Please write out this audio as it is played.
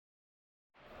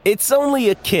It's only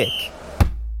a kick,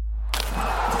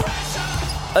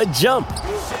 a jump,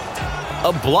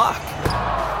 a block.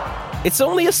 It's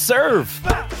only a serve.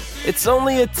 It's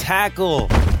only a tackle,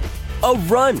 a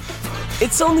run.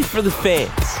 It's only for the fans.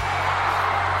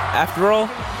 After all,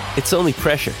 it's only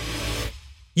pressure.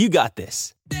 You got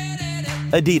this.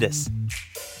 Adidas.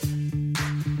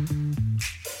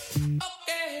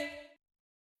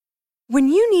 When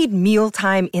you need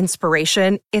mealtime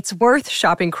inspiration, it's worth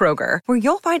shopping Kroger, where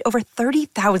you'll find over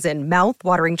 30,000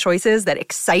 mouth-watering choices that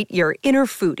excite your inner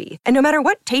foodie. And no matter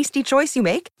what tasty choice you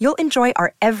make, you'll enjoy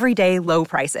our everyday low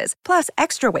prices, plus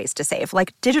extra ways to save,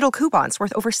 like digital coupons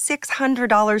worth over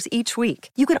 $600 each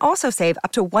week. You can also save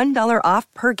up to $1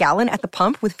 off per gallon at the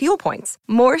pump with fuel points.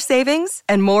 More savings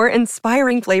and more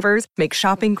inspiring flavors make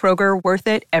shopping Kroger worth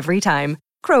it every time.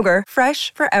 Kroger,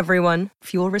 fresh for everyone.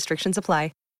 Fuel restrictions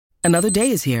apply. Another day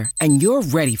is here, and you're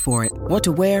ready for it. What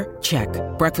to wear? Check.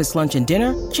 Breakfast, lunch, and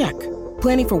dinner? Check.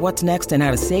 Planning for what's next and how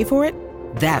to save for it?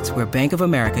 That's where Bank of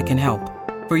America can help.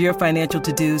 For your financial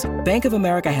to-dos, Bank of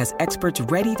America has experts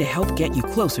ready to help get you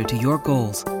closer to your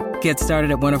goals. Get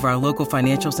started at one of our local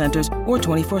financial centers or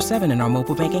 24/7 in our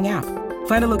mobile banking app.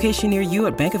 Find a location near you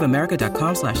at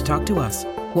bankofamerica.com/talktous.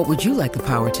 What would you like the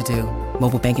power to do?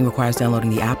 Mobile banking requires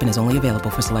downloading the app and is only available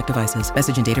for select devices.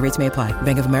 Message and data rates may apply.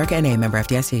 Bank of America N.A., member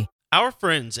FDIC. Our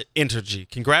friends at Entergy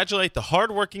congratulate the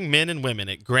hardworking men and women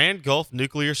at Grand Gulf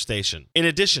Nuclear Station. In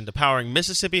addition to powering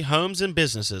Mississippi homes and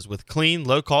businesses with clean,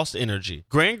 low-cost energy,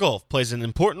 Grand Gulf plays an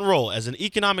important role as an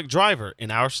economic driver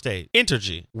in our state.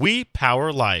 Entergy, we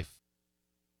power life.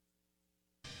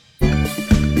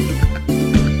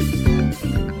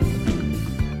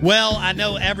 Well, I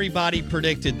know everybody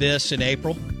predicted this in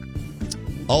April.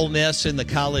 Ole Miss in the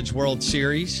College World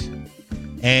Series.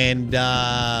 And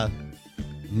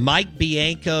Mike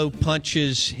Bianco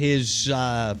punches his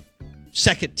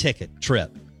second ticket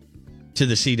trip to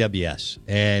the CWS.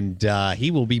 And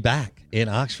he will be back in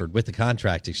Oxford with the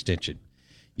contract extension.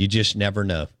 You just never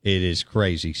know. It is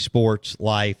crazy. Sports,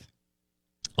 life.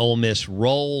 Ole Miss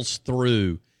rolls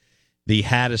through the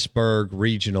Hattiesburg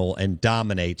Regional and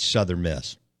dominates Southern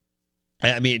Miss.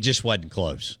 I mean, it just wasn't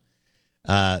close.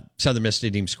 Southern Miss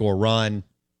didn't even score a run.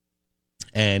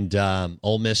 And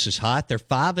Ole Miss is hot. They're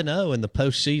 5-0 in the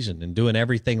postseason and doing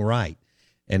everything right.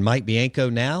 And Mike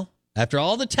Bianco now, after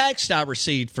all the text I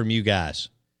received from you guys,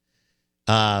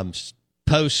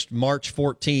 post March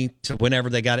 14th to whenever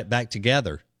they got it back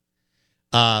together,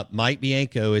 Mike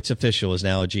Bianco, it's official, is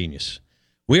now a genius.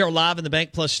 We are live in the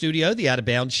Bank Plus studio. The Out of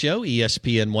Bounds Show,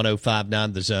 ESPN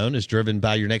 105.9 The Zone, is driven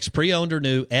by your next pre-owned or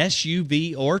new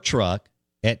SUV or truck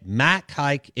at Mac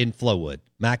Hike in Flowood.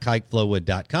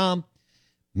 MacHikeFlowood.com.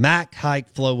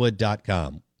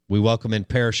 MacHikeFlowood.com. We welcome in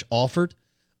Parrish Alford,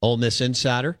 Ole Miss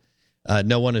insider.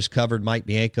 No one has covered Mike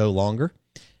Bianco longer.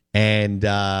 And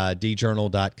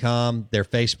DJournal.com, their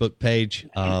Facebook page,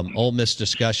 Ole Miss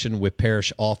discussion with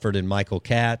Parrish Alford and Michael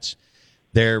Katz.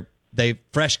 They've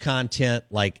fresh content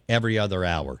like every other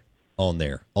hour on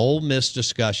there. Ole Miss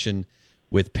discussion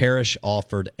with Parrish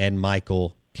Alford and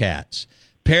Michael Katz.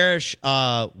 Parrish,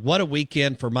 what a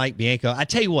weekend for Mike Bianco. I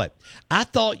tell you what, I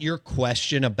thought your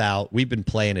question about, we've been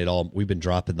playing it all, we've been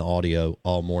dropping the audio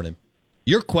all morning.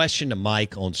 Your question to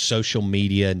Mike on social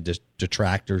media and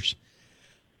detractors,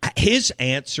 his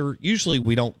answer, usually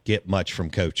we don't get much from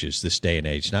coaches this day and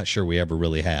age. Not sure we ever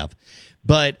really have.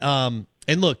 But, and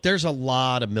look, there's a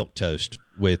lot of milquetoast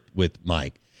with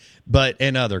Mike,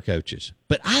 and other coaches.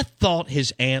 But I thought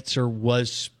his answer was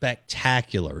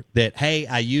spectacular. That, hey,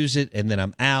 I use it and then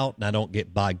I'm out and I don't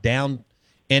get bogged down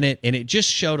in it. And it just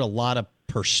showed a lot of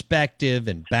perspective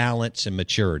and balance and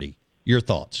maturity. Your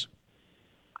thoughts?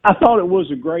 I thought it was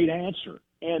a great answer.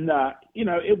 And,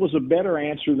 it was a better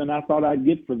answer than I thought I'd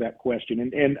get for that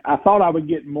question. And I thought I would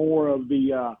get more of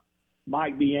the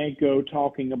Mike Bianco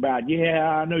talking about,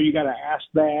 I know you got to ask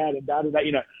that and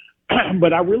da-da-da,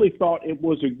 but I really thought it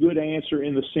was a good answer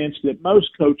in the sense that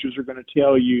most coaches are going to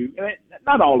tell you,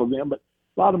 not all of them, but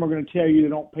a lot of them are going to tell you they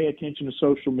don't pay attention to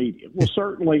social media. Well,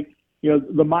 certainly,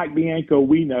 the Mike Bianco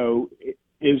we know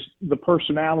is the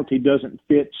personality doesn't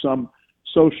fit some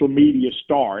social media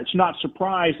star. It's not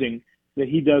surprising that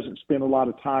he doesn't spend a lot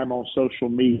of time on social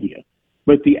media,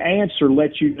 but the answer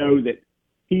lets you know that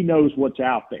he knows what's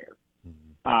out there.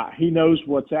 He knows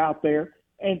what's out there,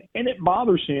 and it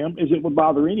bothers him as it would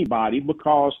bother anybody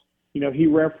because, he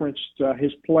referenced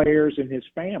his players and his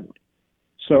family.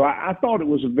 So I thought it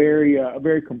was a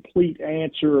very complete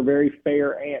answer, a very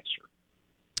fair answer.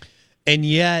 And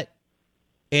yet,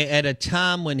 at a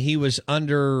time when he was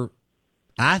under,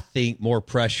 I think, more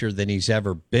pressure than he's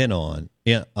ever been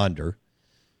under,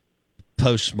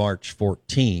 post-March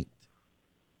 14th,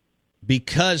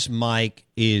 because Mike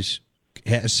has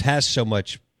so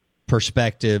much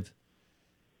perspective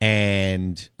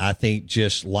and I think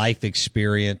just life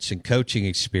experience and coaching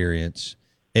experience,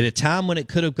 at a time when it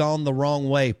could have gone the wrong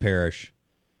way, Parrish,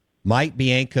 Mike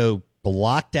Bianco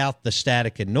blocked out the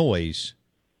static and noise,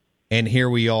 and here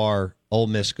we are, Ole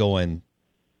Miss going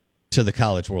to the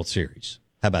College World Series.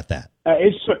 How about that?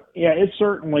 It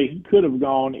certainly could have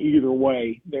gone either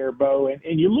way there, Bo.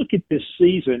 And you look at this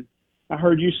season, I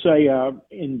heard you say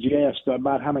in jest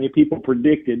about how many people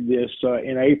predicted this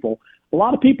in April. A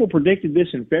lot of people predicted this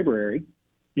in February.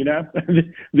 You know,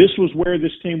 this was where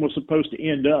this team was supposed to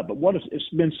end up. But it's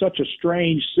been such a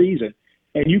strange season.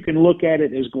 And you can look at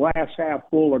it as glass half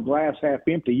full or glass half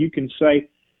empty. You can say,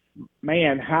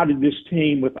 man, how did this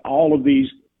team with all of these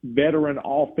veteran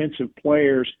offensive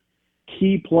players,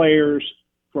 key players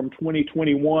from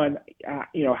 2021,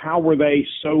 how were they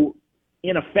so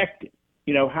ineffective?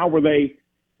 You know, how were they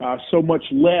so much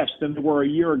less than they were a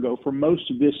year ago for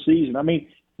most of this season? I mean,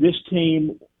 this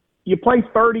team, you play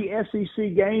 30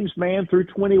 SEC games, man, through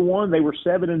 21. They were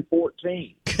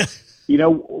 7-14. You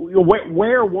know,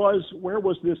 where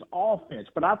was this offense?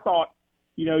 But I thought,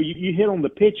 you hit on the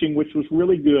pitching, which was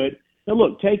really good. Now,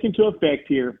 look, take into effect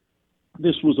here,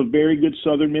 this was a very good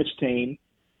Southern Miss team,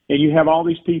 and you have all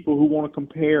these people who want to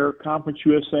compare Conference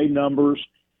USA numbers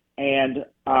and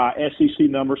SEC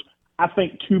numbers. I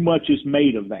think too much is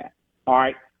made of that, all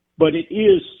right? But it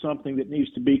is something that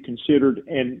needs to be considered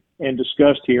and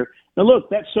discussed here. Now, look,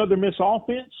 that Southern Miss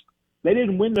offense, they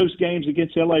didn't win those games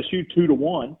against LSU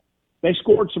 2-1. They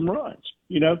scored some runs.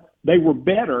 They were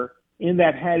better in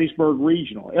that Hattiesburg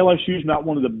Regional. LSU is not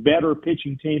one of the better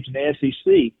pitching teams in the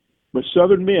SEC, but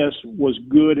Southern Miss was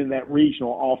good in that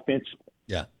regional offensively.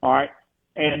 Yeah. All right.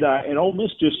 And Ole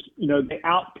Miss just, they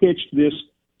outpitched this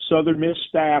Southern Miss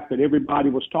staff that everybody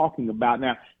was talking about.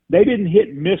 Now, they didn't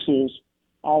hit missiles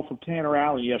off of Tanner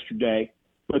Allen yesterday,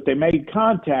 but they made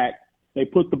contact, they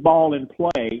put the ball in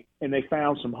play, and they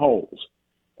found some holes.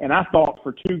 And I thought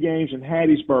for 2 games in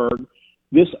Hattiesburg,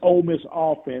 this Ole Miss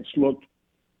offense looked,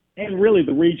 and really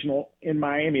the regional in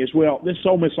Miami as well, this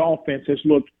Ole Miss offense has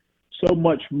looked so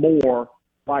much more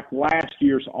like last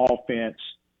year's offense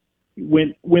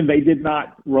when they did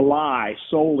not rely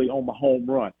solely on the home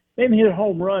run. They didn't hit a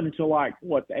home run until the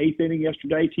 8th inning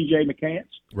yesterday, T.J. McCants.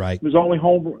 Right. It was only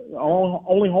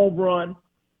home run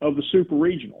of the Super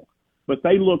Regional. But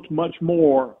they looked much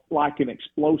more like an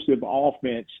explosive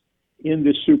offense in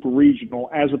this Super Regional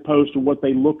as opposed to what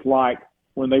they looked like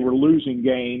when they were losing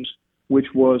games, which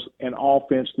was an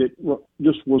offense that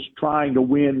just was trying to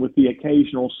win with the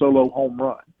occasional solo home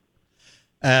run.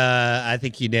 I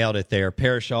think you nailed it there.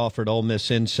 Parrish Alford, Ole Miss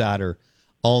Insider,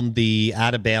 on the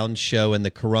Out of Bounds show and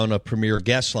the Corona Premier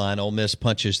Guest Line. Ole Miss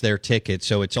punches their ticket.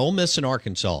 So it's Ole Miss and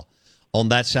Arkansas on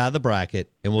that side of the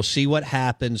bracket, and we'll see what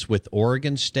happens with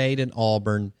Oregon State and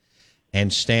Auburn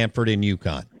and Stanford and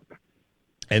UConn.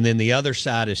 And then the other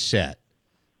side is set.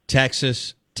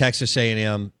 Texas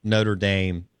A&M, Notre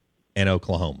Dame, and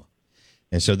Oklahoma.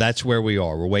 And so that's where we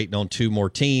are. We're waiting on 2 more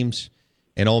teams,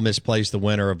 and Ole Miss plays the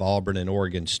winner of Auburn and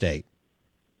Oregon State.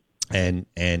 And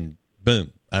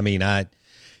boom.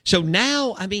 So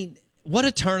now, what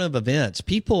a turn of events.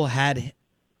 People had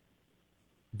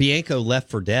Bianco left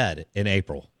for dead in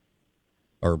April,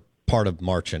 or part of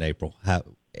March and April.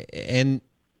 And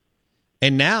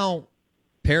now,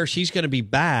 Parrish, he's going to be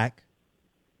back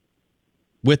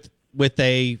with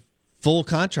a full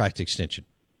contract extension.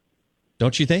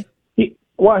 Don't you think? He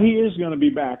is going to be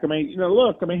back.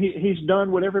 He's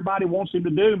done what everybody wants him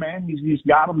to do, man. He's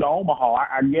got him to Omaha.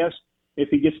 I guess if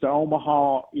he gets to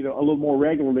Omaha, a little more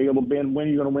regularly, it'll be when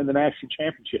you're going to win the national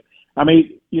championship.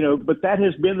 But that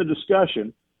has been the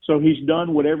discussion. So he's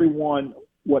done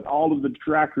what all of the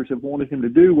detractors have wanted him to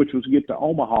do, which was get to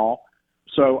Omaha.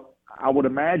 So I would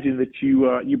imagine that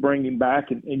you bring him back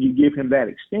and you give him that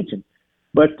extension.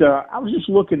 But I was just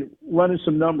running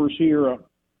some numbers here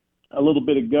a little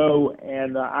bit ago,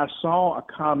 and I saw a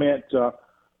comment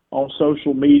on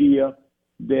social media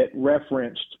that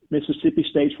referenced Mississippi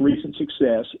State's recent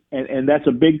success, and that's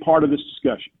a big part of this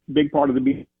discussion, big part of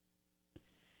the.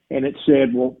 And it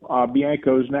said,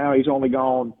 Bianco's now, he's only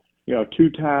gone, 2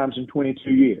 times in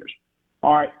 22 years.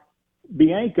 All right,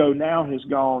 Bianco now has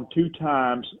gone 2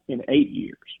 times in 8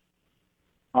 years.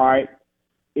 All right,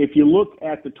 if you look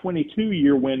at the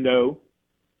 22-year window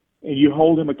and you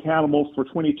hold him accountable for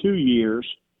 22 years,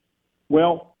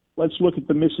 well, let's look at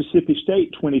the Mississippi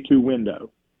State 22-year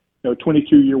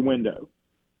window.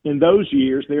 In those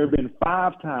years, there have been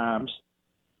 5 times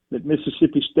that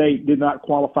Mississippi State did not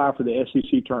qualify for the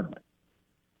SEC tournament.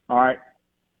 All right.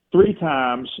 3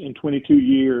 times in 22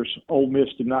 years, Ole Miss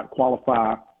did not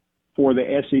qualify for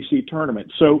the SEC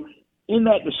tournament. So in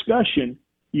that discussion,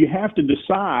 you have to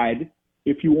decide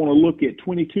if you want to look at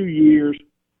 22 years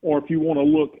or if you want to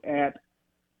look at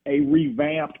a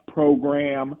revamped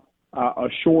program, a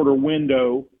shorter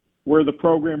window where the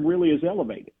program really is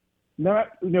elevated. Now,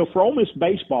 for Ole Miss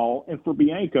baseball and for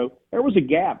Bianco, there was a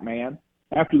gap, man,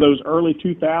 after those early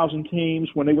 2000 teams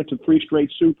when they went to 3 straight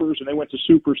Supers and they went to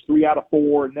Supers 3 out of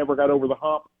 4 and never got over the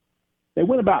hump. They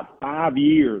went about 5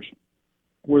 years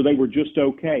where they were just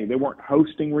okay. They weren't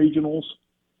hosting regionals.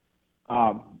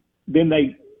 Then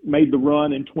they made the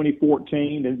run in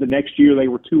 2014, and the next year they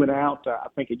were 2 and out. I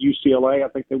think at UCLA. I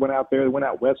think they went out there. They went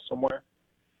out west somewhere.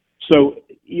 So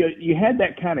you had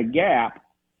that kind of gap.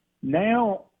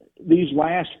 Now, these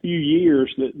last few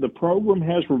years, the program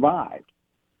has revived.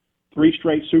 3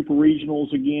 straight super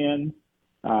regionals again,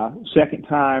 second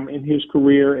time in his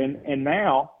career, and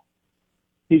now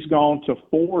he's gone to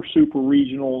 4 super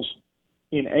regionals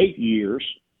in 8 years,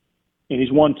 and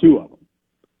he's won 2 of them.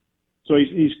 So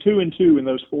he's 2-2 in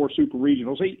those 4 super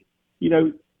regionals.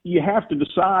 You have to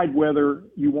decide whether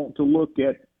you want to look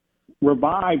at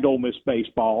revived Ole Miss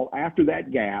baseball after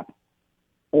that gap,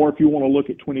 or if you want to look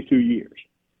at 22 years.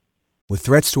 With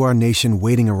threats to our nation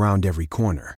waiting around every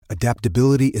corner,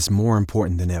 adaptability is more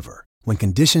important than ever. When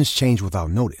conditions change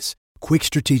without notice, quick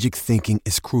strategic thinking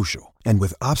is crucial. And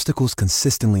with obstacles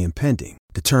consistently impending,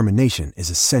 determination is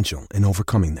essential in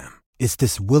overcoming them. It's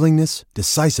this willingness,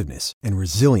 decisiveness, and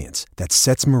resilience that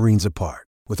sets Marines apart.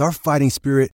 With our fighting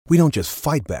spirit, we don't just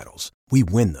fight battles, we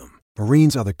win them.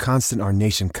 Marines are the constant our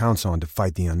nation counts on to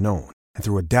fight the unknown. And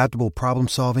through adaptable problem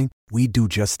solving, we do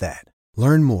just that.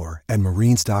 Learn more at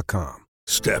Marines.com.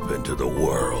 Step into the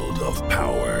world of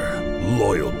power,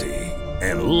 loyalty,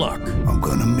 and luck. I'm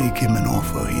gonna make him an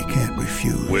offer he can't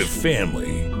refuse. With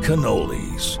family,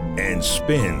 cannolis, and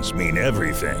spins mean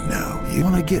everything. Now, you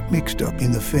wanna get mixed up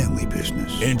in the family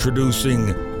business. Introducing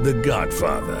The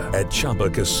Godfather at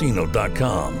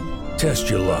ChumbaCasino.com. Test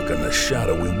your luck in the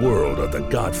shadowy world of The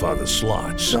Godfather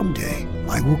slot. Someday,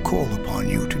 I will call upon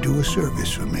you to do a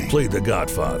service for me. Play The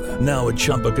Godfather, now at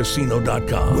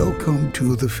ChumbaCasino.com. Welcome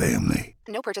to the family.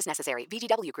 No purchase necessary.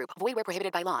 VGW Group. Void where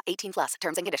prohibited by law. 18+.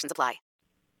 Terms and conditions apply.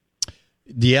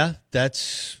 Yeah,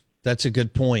 that's a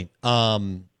good point.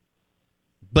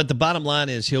 But the bottom line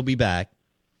is he'll be back,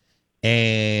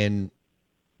 and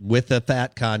with a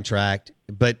fat contract.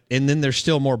 And then there's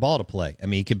still more ball to play. I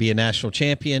mean, he could be a national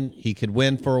champion. He could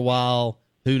win for a while.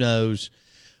 Who knows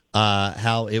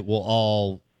how it will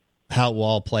all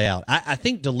play out. I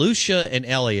think DeLucia and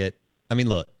Elliott. I mean,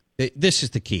 look, this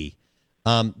is the key.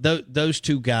 Those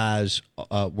 2 guys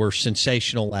were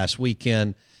sensational last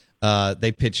weekend.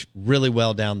 They pitched really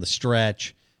well down the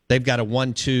stretch. They've got a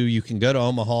 1-2. You can go to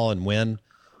Omaha and win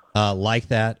like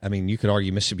that. I mean, you could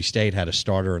argue Mississippi State had a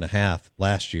starter and a half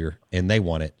last year, and they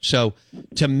won it. So,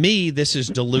 to me, this is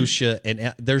DeLucia,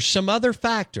 and there's some other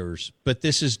factors, but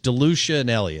this is DeLucia and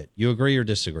Elliott. You agree or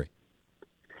disagree?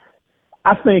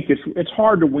 I think it's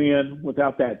hard to win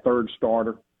without that third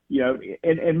starter.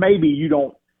 And maybe you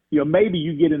don't. Maybe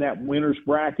you get in that winner's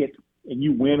bracket and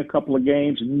you win a couple of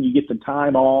games, and then you get the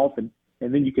time off, and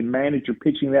then you can manage your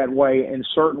pitching that way. And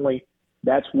certainly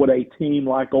that's what a team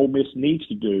like Ole Miss needs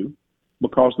to do,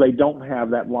 because they don't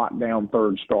have that lockdown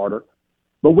third starter.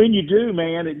 But when you do,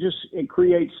 man, it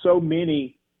creates so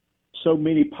many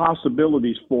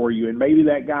possibilities for you. And maybe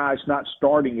that guy's not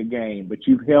starting a game, but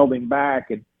you've held him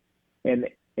back, and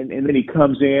then he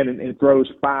comes in and throws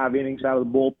 5 innings out of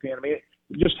the bullpen. I mean,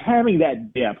 just having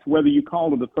that depth, whether you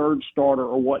call it a third starter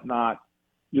or whatnot,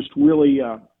 just really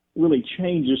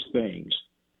changes things.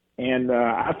 And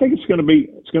I think it's going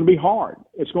to be hard.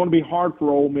 It's going to be hard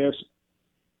for Ole Miss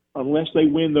unless they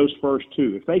win those first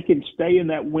 2. If they can stay in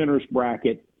that winner's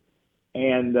bracket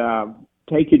and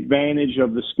take advantage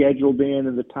of the scheduled in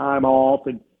and the time off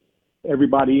and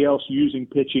everybody else using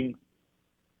pitching,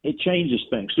 it changes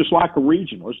things. Just like a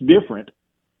regional, it's different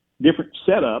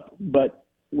setup, but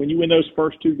when you win those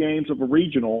first 2 games of a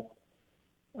regional,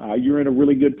 you're in a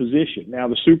really good position. Now,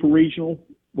 the super regional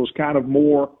was kind of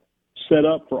more set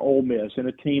up for Ole Miss and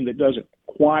a team that doesn't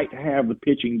quite have the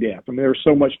pitching depth. I mean, there was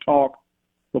so much talk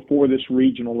before this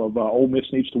regional of Ole Miss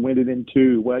needs to win it in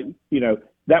 2. Well,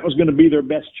 that was going to be their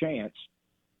best chance,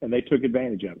 and they took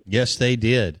advantage of it. Yes, they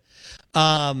did.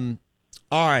 All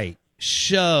right,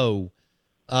 so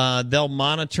they'll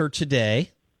monitor today.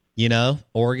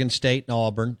 Oregon State and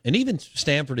Auburn, and even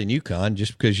Stanford and UConn,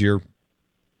 just because you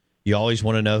always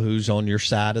want to know who's on your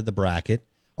side of the bracket.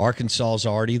 Arkansas is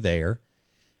already there.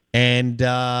 And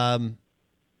when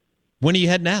are you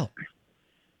heading out?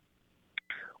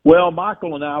 Well,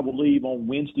 Michael and I will leave on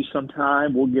Wednesday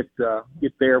sometime. We'll get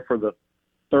there for the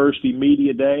Thursday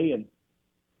media day, and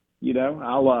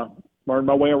I'll learn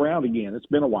my way around again. It's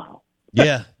been a while.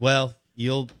 Yeah, well,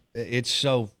 it's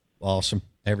so awesome,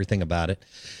 everything about it,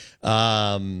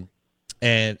 and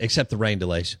except the rain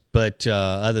delays. But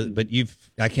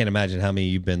I can't imagine how many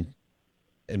you've been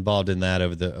involved in that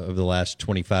over the last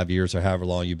 25 years or however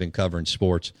long you've been covering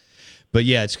sports. But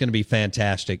yeah, it's going to be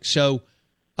fantastic. So,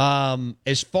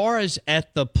 as far as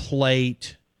at the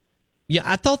plate, yeah,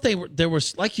 I thought there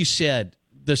was, like you said,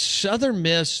 the Southern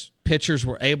Miss pitchers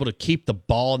were able to keep the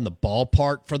ball in the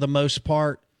ballpark for the most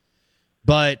part,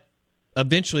 but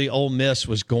eventually Ole Miss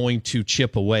was going to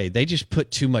chip away. They just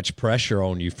put too much pressure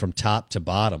on you from top to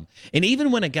bottom. And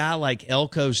even when a guy like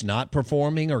Elko's not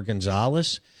performing or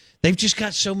Gonzalez, they've just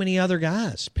got so many other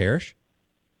guys, Parrish.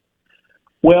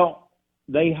 Well,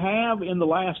 they have in the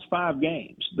last 5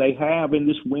 games. They have in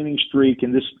this winning streak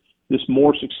and this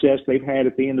more success they've had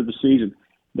at the end of the season.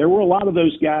 There were a lot of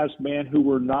those guys, man, who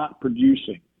were not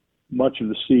producing much of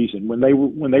the season. When they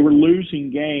were losing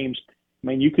games, I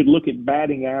mean, you could look at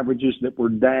batting averages that were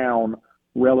down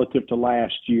relative to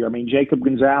last year. I mean, Jacob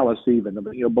Gonzalez even,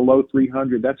 below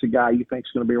 300. That's a guy you think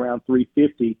is going to be around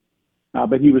 350,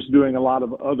 but he was doing a lot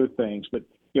of other things. But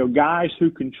guys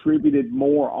who contributed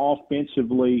more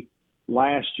offensively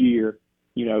last year,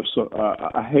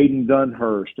 a Hayden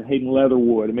Dunhurst, a Hayden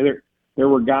Leatherwood. I mean, there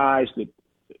were guys that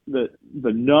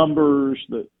the numbers,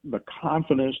 the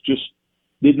confidence just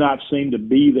did not seem to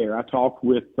be there. I talked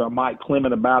with Mike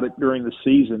Clement about it during the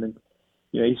season, and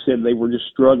he said they were just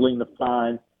struggling to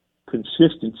find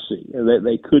consistency. That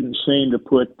they couldn't seem to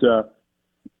put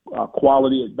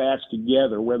quality at bats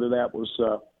together, whether that was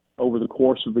over the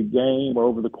course of the game or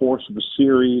over the course of the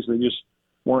series. They just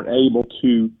weren't able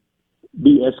to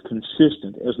be as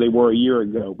consistent as they were a year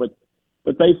ago.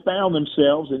 But they found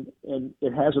themselves, and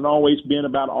it hasn't always been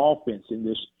about offense in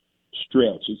this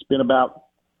stretch. It's been about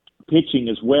pitching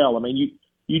as well. I mean,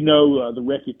 the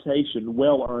reputation,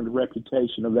 well-earned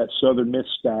reputation of that Southern Miss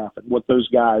staff and what those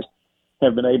guys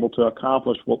have been able to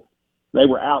accomplish. Well, they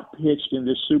were outpitched in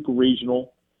this super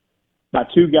regional by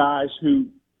 2 guys who,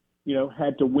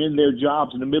 had to win their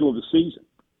jobs in the middle of the season.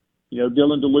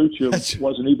 Dylan DeLucia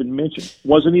wasn't even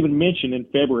mentioned in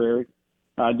February.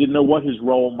 Didn't know what his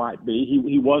role might be.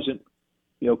 He wasn't,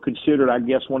 considered, I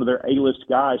guess, one of their A-list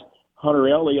guys. Hunter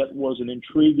Elliott was an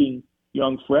intriguing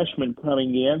young freshman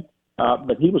coming in,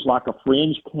 but he was like a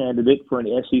fringe candidate for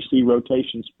an SEC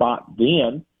rotation spot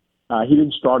then. He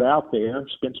didn't start out there,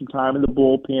 spent some time in the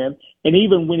bullpen. And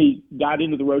even when he got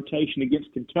into the rotation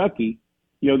against Kentucky,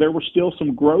 there was still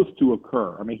some growth to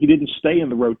occur. I mean, he didn't stay in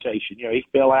the rotation. He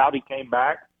fell out, he came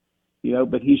back,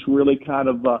 but he's really kind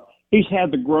of he's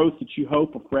had the growth that you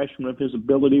hope a freshman of his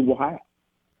ability will have.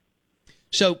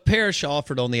 So Parrish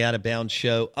Alford on the Out of Bounds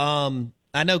show.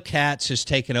 I know Katz has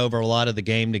taken over a lot of the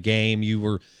game-to-game. You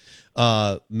were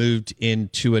moved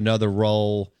into another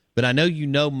role, but I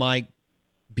know Mike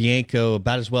Bianco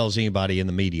about as well as anybody in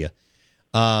the media.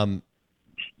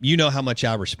 You know how much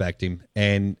I respect him,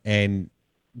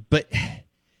 but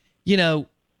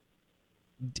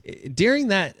during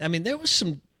that, I mean, there was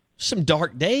some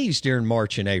dark days during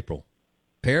March and April.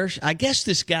 Parrish, I guess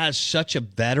this guy's such a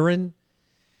veteran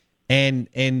and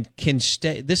can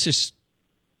stay. This is,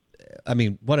 I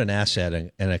mean, what an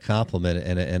asset and a compliment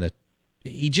and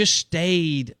he just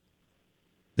stayed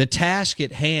the task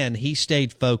at hand. He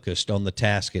stayed focused on the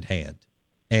task at hand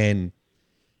and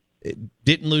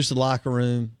didn't lose the locker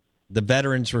room. The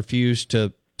veterans refused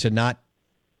to not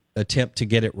attempt to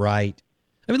get it right.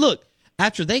 I mean, look,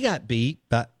 after they got beat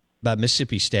by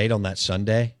Mississippi State on that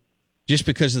Sunday, just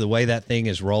because of the way that thing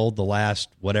has rolled the last,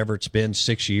 whatever it's been,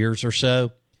 6 years or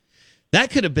so, that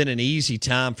could have been an easy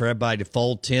time for everybody to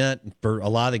fold tent and for a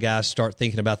lot of the guys to start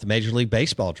thinking about the Major League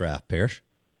Baseball draft, Parrish.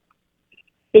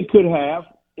 It could have.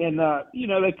 And,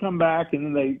 they come back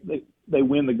and then they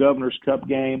win the Governor's Cup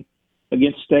game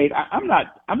against State. I'm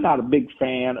not a big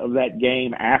fan of that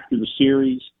game after the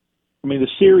series. I mean, the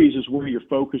series is where your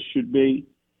focus should be.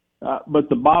 But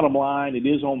the bottom line, it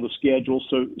is on the schedule.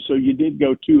 So you did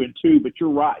go 2-2, but you're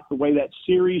right. The way that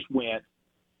series went,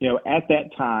 at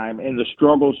that time and the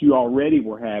struggles you already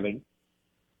were having,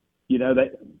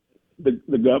 that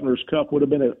the Governor's Cup would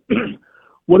have been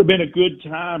a good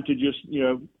time to just,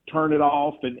 turn it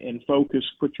off and focus,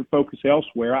 put your focus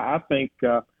elsewhere. I think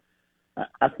the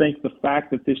fact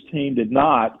that this team did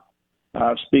not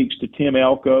speaks to Tim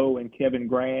Elko and Kevin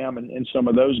Graham and some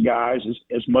of those guys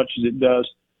as much as it does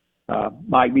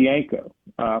Mike Bianco.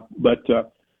 But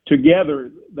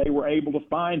together they were able to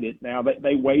find it. Now,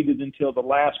 they waited until the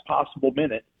last possible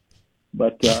minute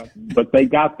but they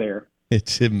got there.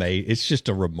 It's amazing. It's just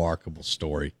a remarkable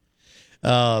story.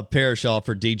 Parrish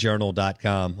Alford,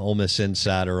 DJournal.com, Ole Miss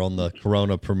Insider on the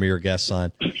Corona Premier guest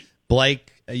line.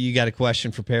 Blake, you got a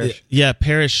question for Parrish? Yeah,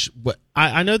 Parrish,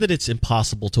 I know that it's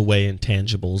impossible to weigh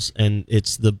intangibles, and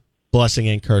it's the blessing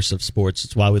and curse of sports.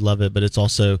 It's why we love it, but it's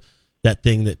also that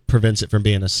thing that prevents it from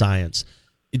being a science.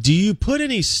 Do you put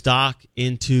any stock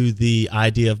into the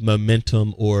idea of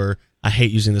momentum, or I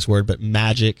hate using this word, but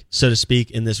magic, so to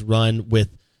speak, in this run with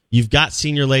you've got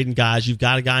senior-laden guys, you've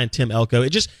got a guy in Tim Elko.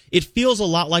 It feels a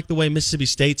lot like the way Mississippi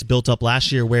State's built up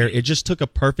last year, where it just took a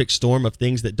perfect storm of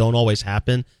things that don't always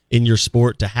happen in your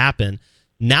sport to happen.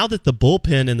 Now that the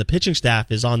bullpen and the pitching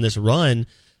staff is on this run,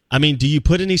 I mean, do you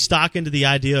put any stock into the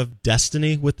idea of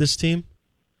destiny with this team?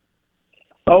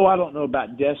 Oh, I don't know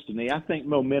about destiny. I think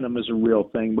momentum is a real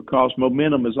thing, because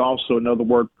momentum is also another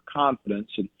word for confidence,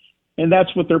 and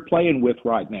that's what they're playing with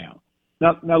right now.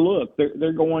 Now look,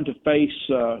 they're going to face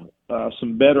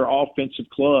some better offensive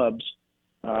clubs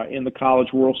in the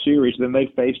College World Series than they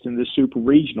faced in this Super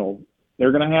Regional.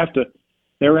 They're going to have to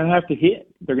hit.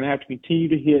 They're going to have to continue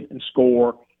to hit and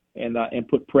score and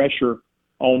put pressure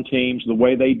on teams the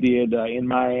way they did in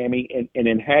Miami and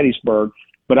in Hattiesburg.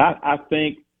 But I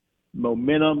think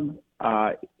momentum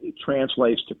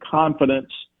translates to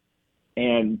confidence,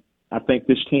 and I think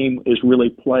this team is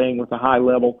really playing with a high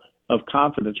level of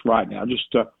confidence right now,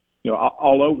 just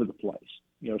all over the place.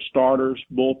 Starters,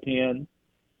 bullpen,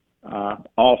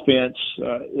 offense,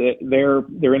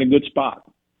 they're in a good spot.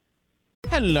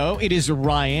 Hello, it is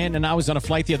Ryan, and I was on a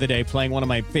flight the other day playing one of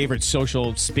my favorite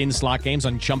social spin slot games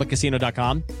on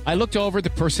ChumbaCasino.com. I looked over at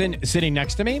the person sitting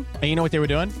next to me, and you know what they were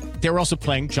doing? They were also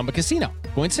playing Chumba Casino.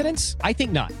 Coincidence? I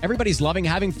think not. Everybody's loving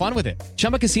having fun with it.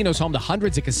 Chumba Casino is home to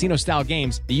hundreds of casino-style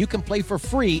games that you can play for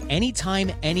free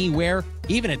anytime, anywhere,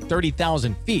 even at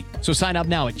 30,000 feet. So sign up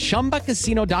now at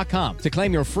ChumbaCasino.com to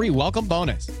claim your free welcome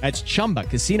bonus. That's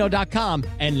ChumbaCasino.com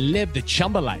and live the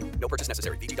Chumba life. No purchase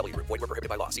necessary. VGW. Void where prohibited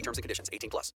by law. See terms and conditions.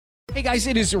 18+. Hey guys,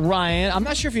 it is Ryan. I'm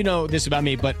not sure if you know this about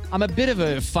me, but I'm a bit of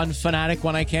a fun fanatic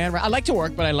when I can. I like to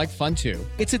work, but I like fun too.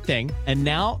 It's a thing. And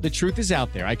now the truth is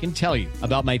out there. I can tell you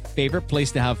about my favorite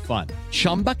place to have fun.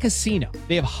 Chumba Casino.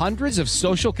 They have hundreds of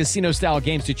social casino style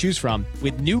games to choose from,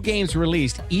 with new games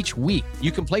released each week.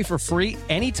 You can play for free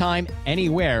anytime,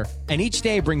 anywhere, and each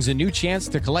day brings a new chance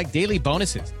to collect daily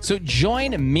bonuses. So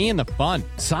join me in the fun.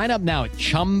 Sign up now at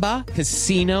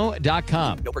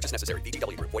ChumbaCasino.com. No purchase necessary.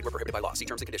 VGW. Void where prohibited by law. See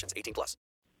terms and conditions. 18+.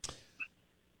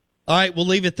 All right, we'll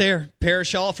leave it there.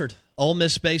 Parrish Alford, Ole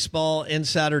Miss Baseball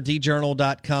Insider,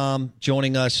 DJournal.com,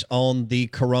 joining us on the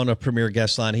Corona Premier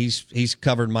guest line. He's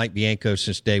covered Mike Bianco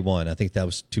since day one. I think that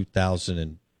was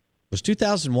 2000 was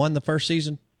 2001 the first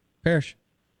season, Parrish?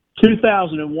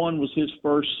 2001 was his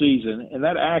first season, and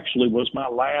that actually was my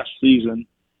last season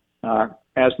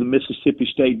as the Mississippi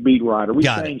State beat writer. We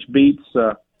changed beats.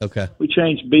 Okay. We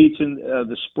changed beats in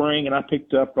the spring, and I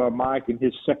picked up Mike in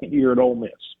his second year at Ole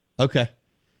Miss. Okay.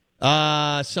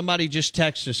 Somebody just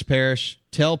texted us, Parrish.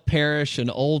 Tell Parrish an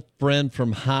old friend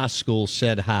from high school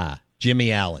said hi.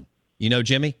 Jimmy Allen. You know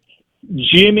Jimmy?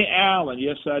 Jimmy Allen.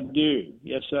 Yes, I do.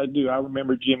 Yes, I do. I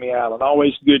remember Jimmy Allen.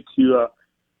 Always good to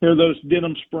hear those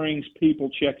Denham Springs people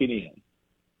checking in.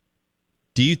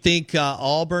 Do you think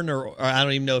Auburn, or I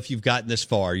don't even know if you've gotten this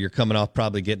far. You're coming off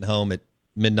probably getting home at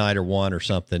midnight or 1 or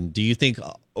something. Do you think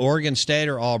Oregon State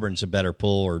or Auburn's a better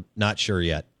pull, or not sure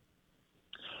yet?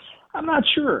 I'm not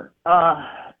sure.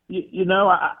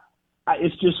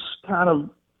 It's just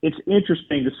it's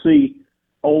interesting to see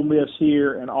Ole Miss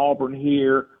here and Auburn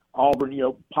here. Auburn,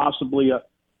 possibly a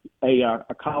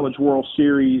College World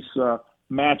Series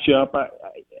matchup.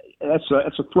 That's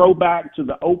a throwback to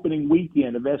the opening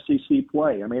weekend of SEC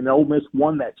play. I mean, Ole Miss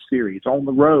won that series on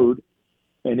the road,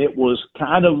 and it was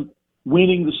kind of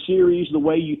winning the series the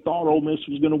way you thought Ole Miss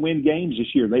was going to win games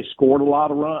this year. They scored a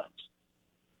lot of runs.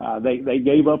 They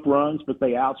gave up runs, but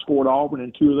they outscored Auburn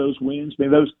in 2 of those wins. I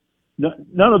mean,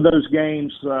 none of those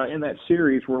games in that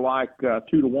series were like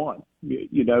 2-1.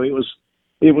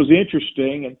 It was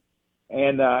interesting,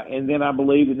 and then I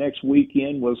believe the next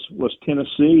weekend was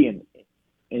Tennessee,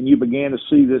 and you began to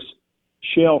see this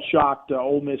shell-shocked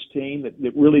Ole Miss team that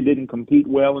really didn't compete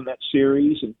well in that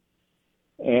series, and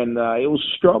it was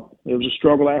a struggle. It was a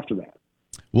struggle after that.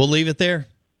 We'll leave it there.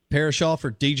 Parrish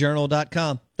Alford,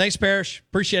 DJournal.com. Thanks, Parrish.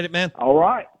 Appreciate it, man. All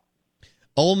right.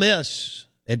 Ole Miss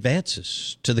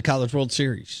advances to the College World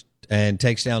Series and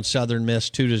takes down Southern Miss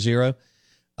 2-0.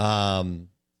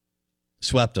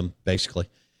 Swept them, basically,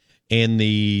 in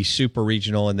the Super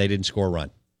Regional, and they didn't score a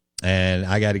run. And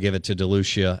I got to give it to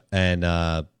DeLucia and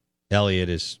Elliott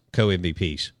as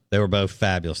co-MVPs. They were both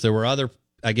fabulous. There were other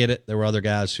I get it. There were other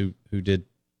guys who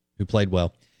played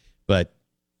well, but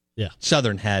yeah,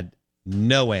 Southern had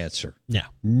no answer. No,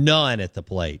 none at the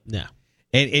plate. No,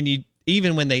 and you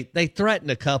even when they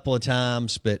threatened a couple of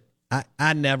times, but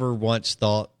I never once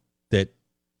thought that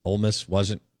Ole Miss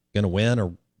wasn't going to win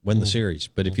or win the series.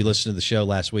 But if you listened to the show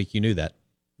last week, you knew that.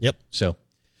 Yep. So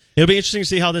it'll be interesting to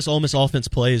see how this Ole Miss offense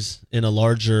plays in a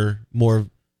larger, more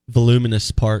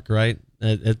voluminous park. Right.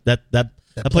 That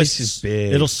place is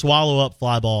big. It'll swallow up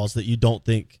fly balls that you don't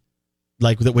think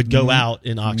that would go out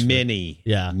in Oxford.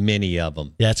 Many of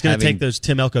them. Yeah, it's going to take those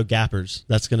Tim Elko gappers.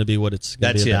 That's going to be what it's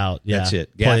going to be about. Yeah. That's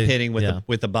it. Gap hitting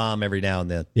with the bomb every now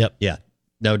and then. Yep. Yeah,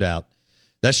 no doubt.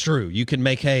 That's true. You can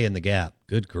make hay in the gap.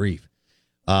 Good grief.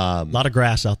 A lot of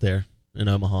grass out there in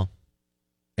Omaha.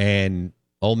 And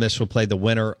Ole Miss will play the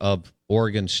winner of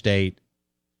Oregon State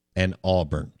and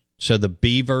Auburn. So the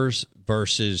Beavers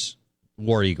versus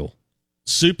War Eagle.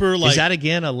 Super Is that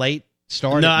again a late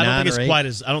start? No, at I don't 9 think or it's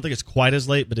 8? quite as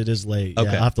late, but it is late.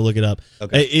 Okay. Yeah, I'll have to look it up.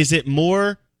 Okay. Is it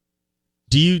more?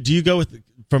 Do you go with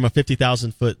from a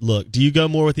 50,000 foot look? Do you go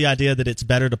more with the idea that it's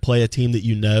better to play a team that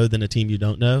you know than a team you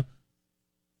don't know?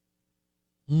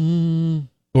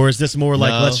 Or is this more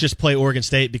like let's just play Oregon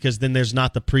State because then there's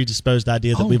not the predisposed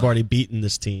idea that we've already beaten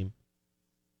this team?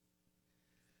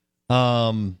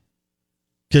 Because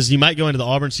you might go into the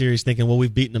Auburn series thinking, well,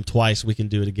 we've beaten them twice, we can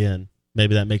do it again.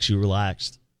 Maybe that makes you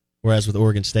relaxed. Whereas with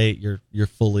Oregon State, you're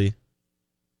fully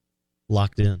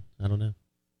locked in. I don't know.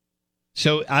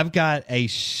 So I've got a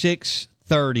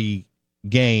 6:30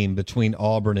 game between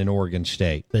Auburn and Oregon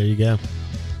State. There you go.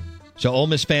 So Ole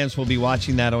Miss fans will be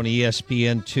watching that on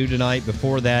ESPN2 tonight.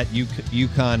 Before that,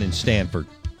 UConn and Stanford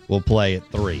will play at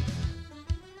 3.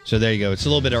 So there you go. It's a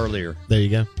little bit earlier. There you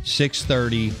go.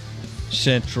 6:30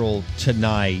 Central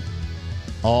tonight.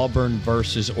 Auburn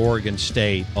versus Oregon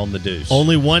State on the Deuce.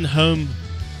 Only one home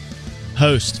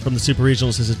host from the Super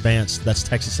Regionals has advanced. That's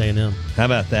Texas A&M. How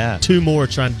about that? 2 more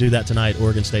trying to do that tonight,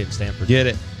 Oregon State and Stanford. Get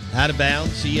it. Out of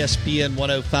bounds, ESPN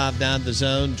 105.9 The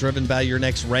Zone, driven by your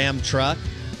next Ram truck.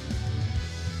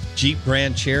 Jeep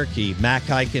Grand Cherokee, Mac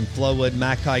Haik and Flowwood,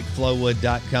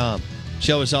 MacHaikFlowwood.com.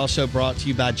 Show is also brought to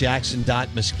you by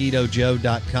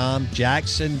Jackson.MosquitoJoe.com.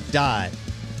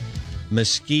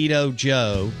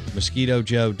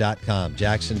 Mosquitojoe.com.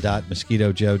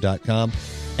 Jackson.MosquitoJoe.com.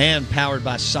 And powered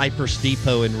by Cypress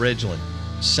Depot in Ridgeland.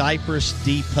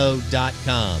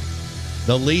 CypressDepot.com.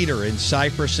 The leader in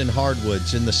cypress and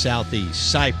hardwoods in the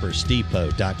Southeast.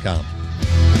 CypressDepot.com.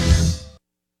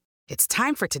 It's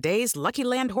time for today's Lucky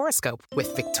Land horoscope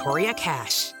with Victoria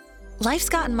Cash. Life's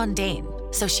gotten mundane,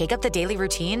 so shake up the daily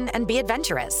routine and be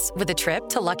adventurous with a trip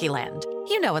to Lucky Land.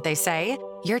 You know what they say.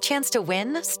 Your chance to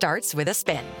win starts with a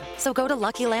spin. So go to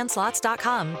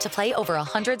LuckyLandSlots.com to play over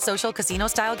 100 social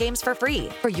casino-style games for free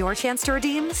for your chance to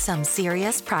redeem some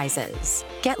serious prizes.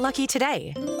 Get lucky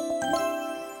today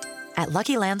at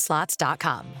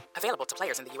LuckyLandSlots.com. Available to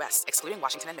players in the U.S., excluding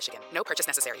Washington and Michigan. No purchase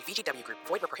necessary. VGW Group.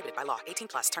 Void where prohibited by law.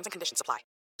 18+. Terms and conditions apply.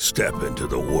 Step into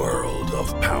the world of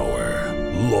power,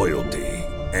 loyalty,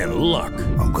 and luck.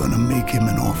 I'm gonna make him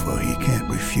an offer he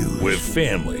can't refuse. With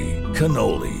family,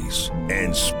 cannolis,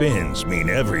 and spins mean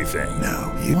everything.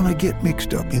 Now, you wanna get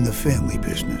mixed up in the family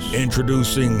business.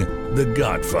 Introducing The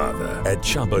Godfather at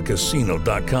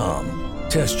ChumbaCasino.com.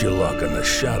 Test your luck in the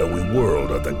shadowy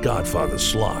world of The Godfather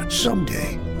slot.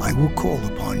 Someday, I will call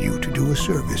upon you to do a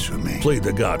service for me. Play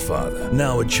The Godfather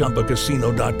now at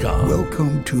ChumbaCasino.com.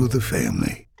 Welcome to the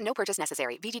family. No purchase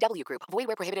necessary. VGW Group. Void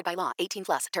where prohibited by law.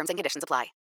 18+. Terms and conditions apply.